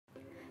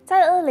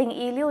在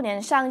2016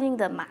年上映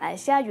的马来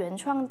西亚原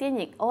创电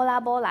影《欧拉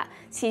波拉》，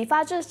启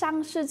发自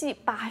上世纪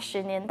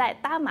80年代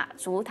大马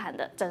足坛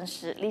的真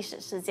实历史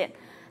事件。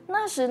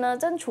那时呢，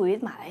正处于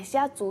马来西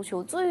亚足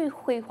球最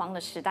辉煌的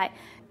时代，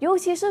尤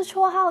其是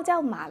绰号叫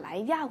马来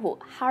亚虎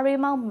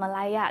Harimau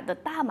Malaya 的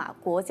大马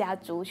国家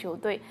足球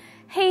队，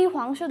黑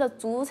黄色的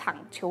主场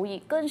球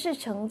衣更是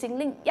曾经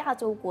令亚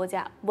洲国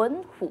家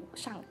闻虎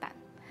丧胆。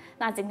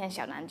那今天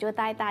小南就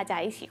带大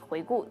家一起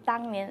回顾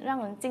当年让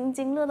人津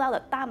津乐道的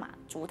大马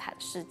足坛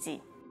事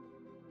迹。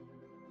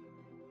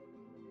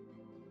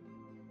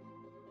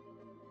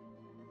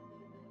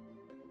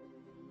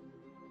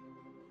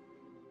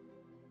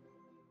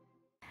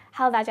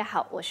Hello， 大家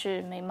好，我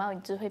是美貌与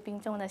智慧并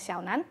重的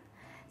小南。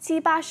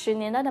70、80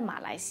年代的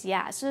马来西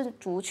亚是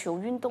足球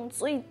运动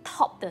最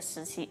top 的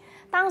时期，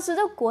当时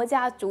的国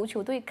家足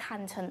球队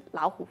堪称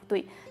老虎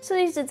队，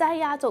是一支在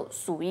亚洲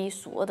数一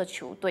数二的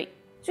球队。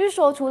据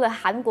说除了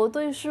韩国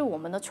队是我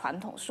们的传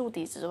统宿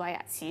敌之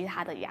外其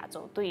他的亚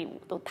洲队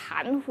伍都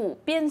谈虎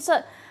变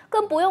色，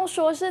更不用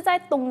说是在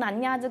东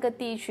南亚这个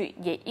地区，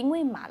也因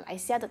为马来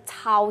西亚的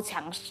超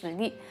强实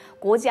力，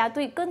国家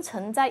队更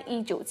曾在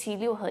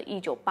1976和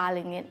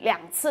1980年2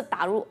次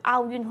打入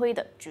奥运会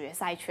的决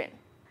赛圈。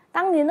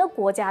当年的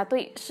国家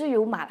队是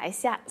由马来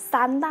西亚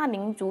3大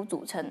民族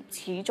组成，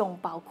其中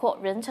包括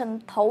人称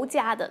头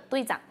家的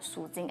队长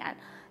苏敬安，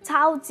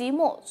超级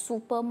莫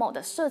Super 莫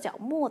的社交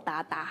莫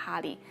达达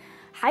哈里，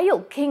还有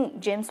King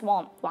James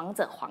Bond 王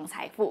者黄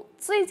财富、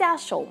最佳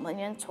守门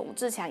员仇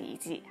志强以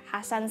及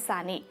哈桑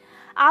沙尼、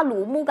阿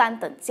鲁木甘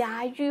等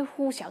家喻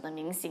户晓的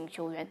明星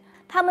球员，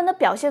他们的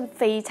表现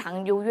非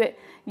常优越，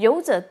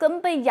有者更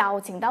被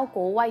邀请到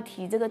国外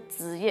踢这个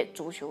职业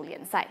足球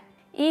联赛。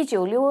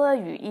1962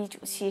与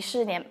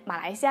1974年，马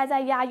来西亚在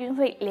亚运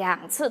会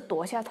2次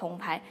夺下铜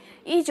牌。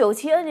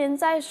1972年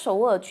在首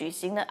尔举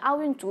行的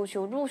奥运足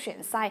球入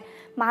选赛，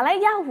马来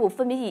亚虎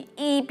分别以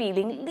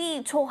1-0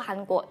力挫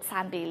韩国、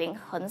3-0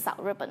横扫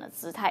日本的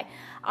姿态，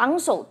昂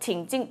首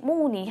挺进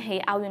慕尼黑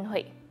奥运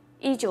会。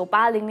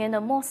1980年的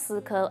莫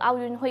斯科奥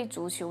运会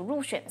足球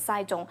入选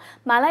赛中，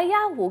马来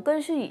亚虎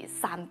更是以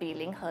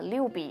3-0和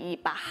6-1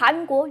把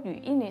韩国与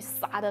印尼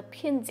杀得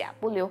片甲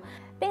不留，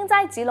并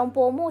在吉隆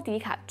坡莫迪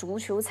卡足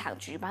球场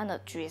举办的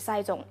决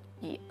赛中，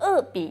以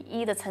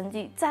2-1的成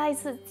绩再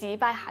次击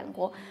败韩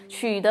国，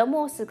取得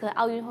莫斯科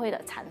奥运会的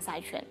参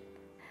赛权。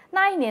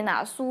那一年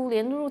苏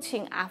联入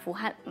侵阿富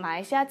汗，马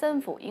来西亚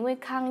政府因为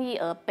抗议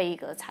而杯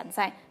葛参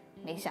赛。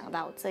没想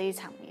到这一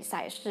场比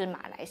赛是马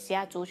来西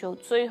亚足球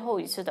最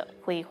后一次的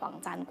辉煌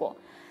战果，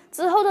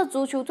之后的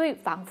足球队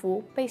仿佛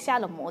被下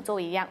了魔咒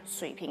一样，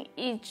水平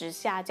一直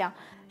下降，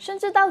甚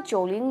至到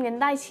90年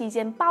代期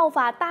间爆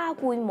发大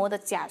规模的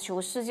假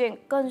球事件，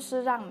更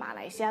是让马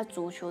来西亚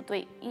足球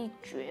队一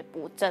蹶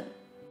不振。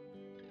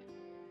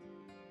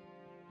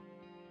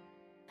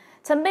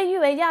曾被誉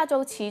为亚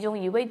洲其中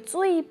一位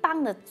最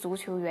棒的足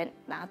球员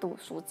拿督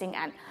苏敬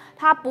安，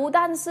他不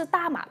但是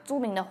大马著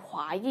名的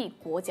华裔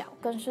国脚，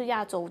更是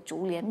亚洲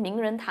足联名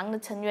人堂的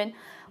成员。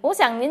我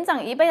想年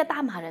长一辈的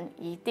大马人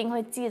一定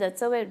会记得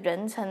这位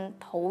人称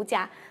头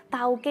家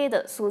刀给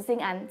的苏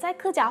敬安，在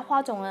客家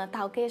话中呢，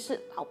刀给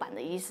是老板的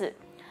意思。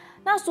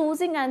那苏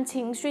敬安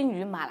青训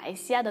于马来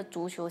西亚的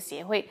足球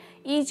协会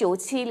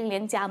，1970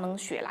年加盟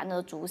雪兰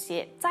莪足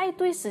协，在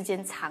队时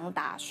间长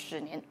达10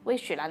年，为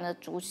雪兰莪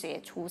足协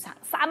出场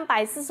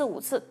345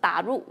次，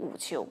打入5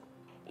球。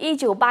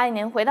1981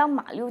年回到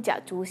马六甲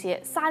足协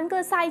，3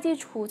个赛季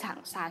出场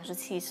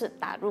37次，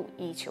打入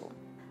1球。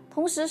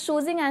同时，苏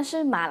敬安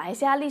是马来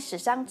西亚历史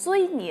上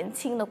最年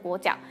轻的国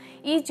脚。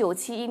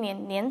1971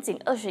年，年仅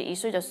21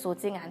岁的苏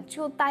敬安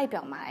就代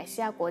表马来西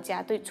亚国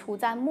家队出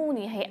战慕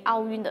尼黑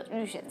奥运的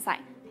预选赛。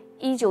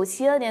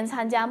1972年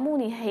参加慕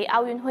尼黑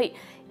奥运会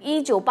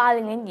，1980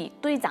年以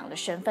队长的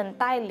身份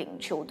带领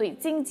球队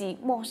晋级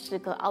莫斯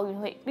科奥运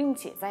会，并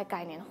且在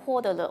该年获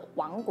得了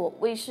王国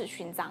卫士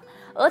勋章。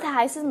而他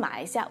还是马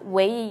来西亚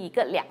唯一一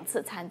个2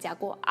次参加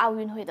过奥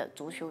运会的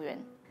足球员。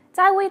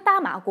在为大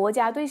马国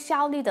家队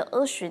效力的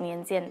20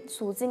年间，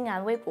苏敬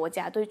安为国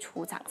家队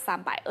出场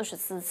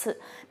324次，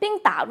并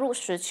打入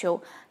10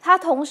球。他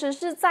同时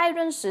是在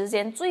任时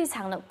间最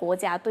长的国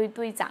家队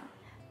队长。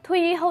退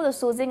役后的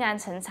苏敬安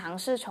曾尝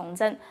试从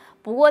政，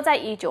不过在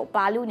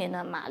1986年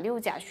的马六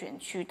甲选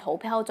区投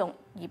票中，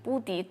以不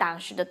敌当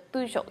时的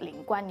对手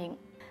林冠英。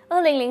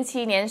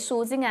2007年，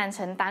苏敬安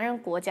曾担任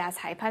国家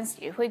裁判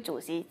协会主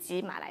席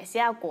及马来西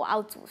亚国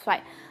奥主帅。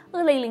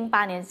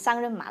2008年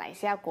上任马来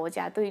西亚国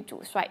家队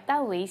主帅，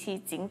但为期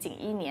仅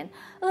1年。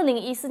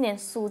2014年，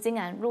苏敬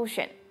安入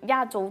选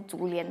亚洲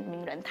足联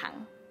名人堂。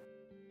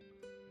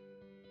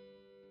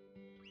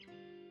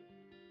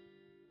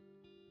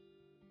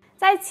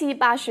在70、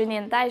80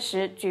年代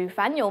时，举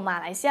凡有马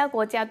来西亚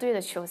国家队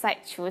的球赛，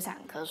球场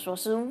可说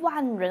是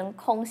万人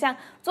空巷，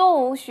座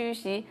无虚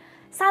席。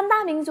3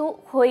大民族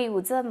挥舞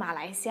着马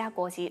来西亚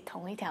国旗，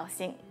同一条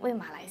心，为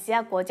马来西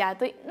亚国家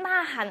队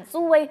呐喊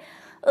助威。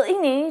而1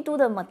年1度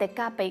的马德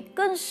嘎杯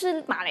更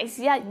是马来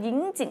西亚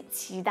引颈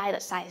期待的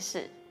赛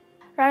事。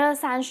然而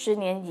30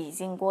年已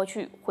经过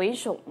去，回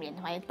首缅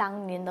怀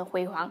当年的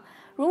辉煌，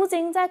如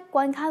今在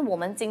观看我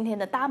们今天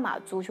的大马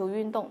足球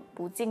运动，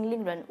不禁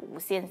令人无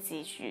限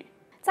唏嘘。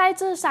在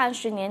这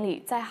30年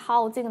里，在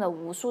耗尽了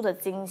无数的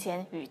金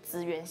钱与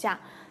资源下，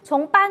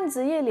从半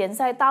职业联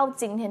赛到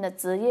今天的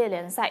职业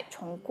联赛，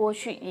从过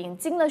去引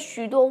进了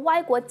许多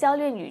外国教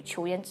练与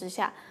球员之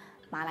下，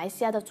马来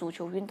西亚的足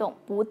球运动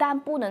不但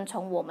不能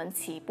从我们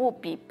起步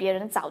比别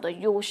人早的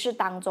优势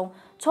当中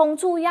冲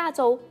出亚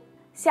洲，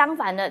相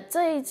反的，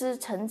这一支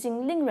曾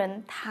经令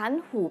人谈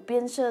虎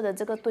变色的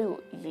这个队伍，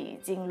已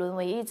经沦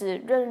为一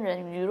支任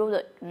人鱼肉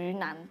的鱼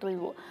腩队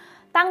伍。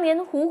当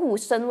年虎虎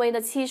生威的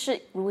气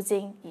势，如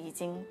今已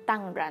经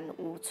荡然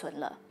无存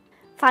了。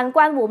反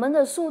观我们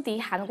的宿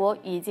敌韩国，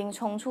已经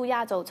冲出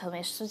亚洲，成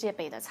为世界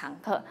杯的常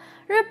客。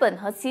日本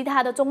和其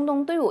他的中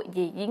东队伍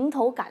也迎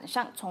头赶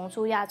上，冲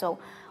出亚洲。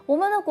我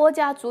们的国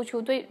家足球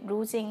队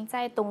如今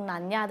在东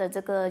南亚的这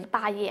个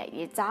霸业，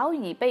也早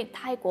已被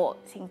泰国、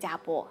新加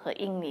坡和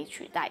印尼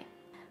取代。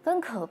更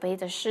可悲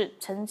的是，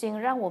曾经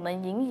让我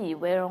们引以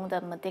为荣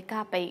的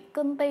Merdeka 杯，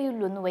更被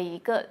沦为一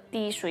个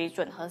低水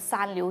准和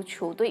三流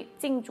球队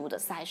竞逐的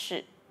赛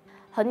事。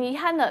很遗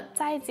憾的，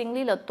在经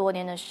历了多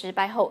年的失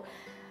败后，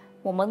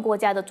我们国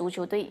家的足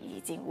球队已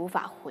经无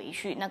法回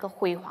去那个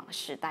辉煌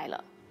时代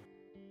了。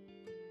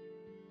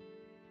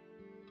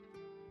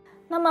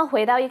那么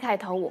回到一开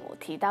头我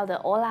提到的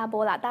《欧拉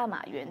波拉大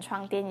马》原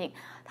创电影，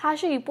它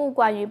是一部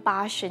关于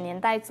80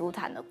年代足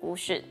坛的故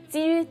事。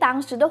基于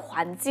当时的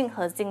环境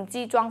和经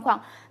济状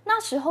况，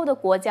那时候的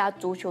国家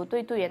足球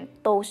队队员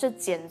都是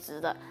兼职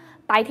的，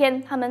白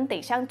天他们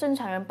得像正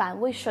常人般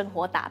为生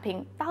活打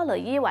拼，到了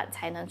夜晚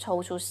才能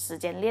抽出时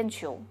间练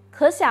球。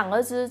可想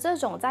而知，这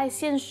种在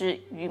现实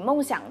与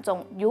梦想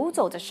中游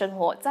走的生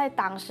活，在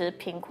当时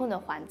贫困的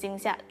环境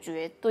下，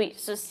绝对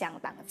是相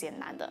当艰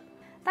难的。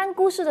但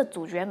故事的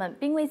主角们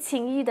并未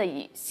轻易的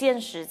以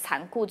现实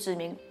残酷之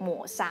名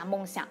抹杀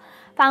梦想。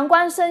反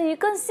观生于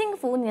更幸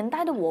福年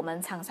代的我们，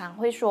常常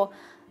会说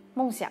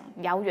梦想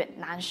遥远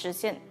难实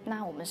现，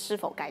那我们是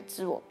否该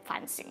自我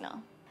反省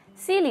呢？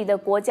戏里的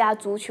国家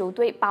足球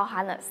队包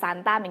含了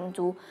3大民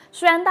族，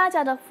虽然大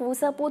家的肤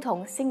色不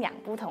同、信仰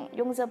不同、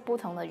用着不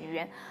同的语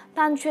言，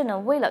但却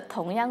能为了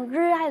同样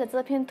热爱的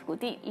这片土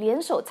地，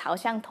联手朝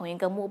向同一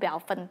个目标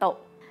奋斗。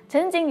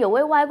曾经有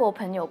位外国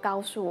朋友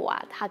告诉我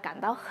他感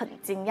到很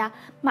惊讶，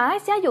马来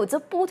西亚有着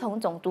不同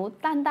种族，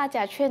但大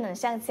家却能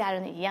像家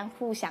人一样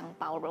互相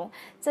包容，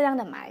这样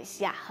的马来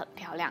西亚很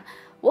漂亮。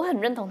我很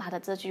认同他的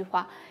这句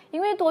话，因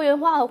为多元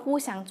化和互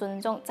相尊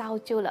重造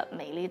就了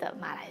美丽的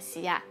马来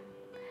西亚。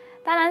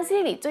当然，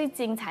戏里最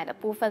精彩的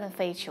部分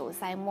非球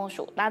赛莫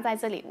属，那在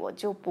这里我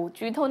就不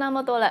剧透那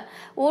么多了。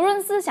无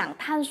论是想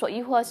探索，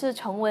亦或是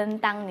重温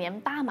当年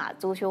大马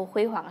足球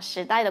辉煌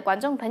时代的观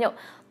众朋友，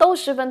都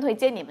十分推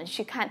荐你们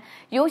去看，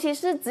尤其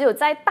是只有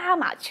在大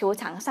马球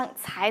场上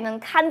才能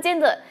看见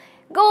的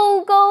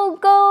Go Go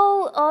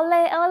Go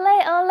Ole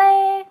Ole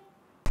Ole。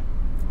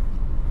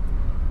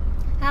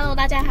 Hello，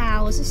 大家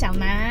好，我是小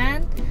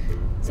楠。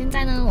现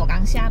在呢，我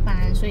刚下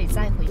班，所以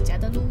在回家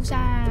的路上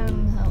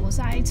我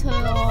塞车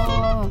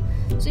哦。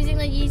最近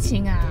的疫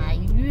情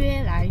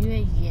越来越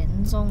严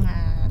重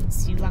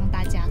希望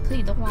大家可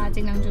以的话，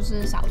尽量就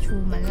是少出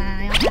门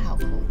啦，要戴好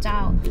口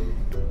罩。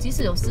即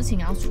使有事情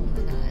要出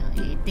门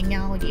也一定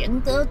要严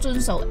格遵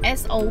守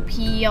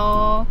SOP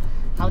哦。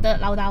好的，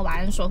唠叨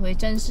完，说回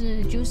正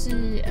事，就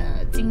是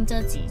近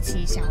这几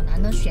期小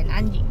楠的悬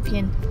案影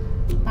片，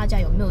大家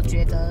有没有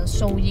觉得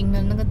收音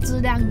的那个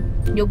质量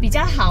有比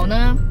较好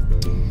呢？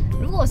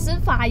如果是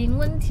发音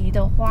问题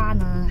的话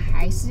呢，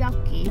还是要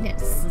给一点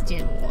时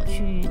间我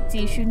去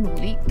继续努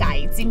力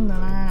改进的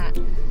啦。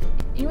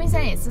因为现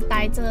在也是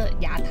戴着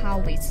牙套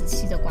维持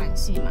器的关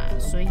系嘛，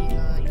所以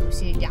呢，有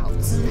些咬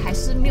字还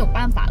是没有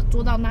办法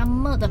做到那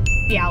么的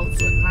标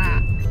准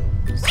啦。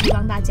希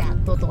望大家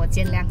多多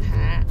见谅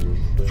哈。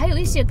还有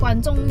一些观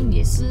众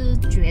也是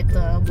觉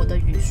得我的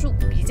语速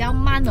比较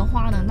慢的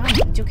话呢，那你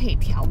们就可以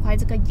调快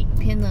这个影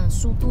片的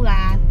速度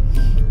啦。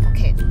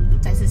OK，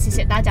 再次谢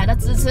谢大家的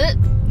支持，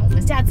我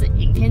们下次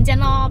影片见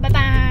咯，拜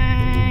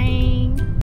拜。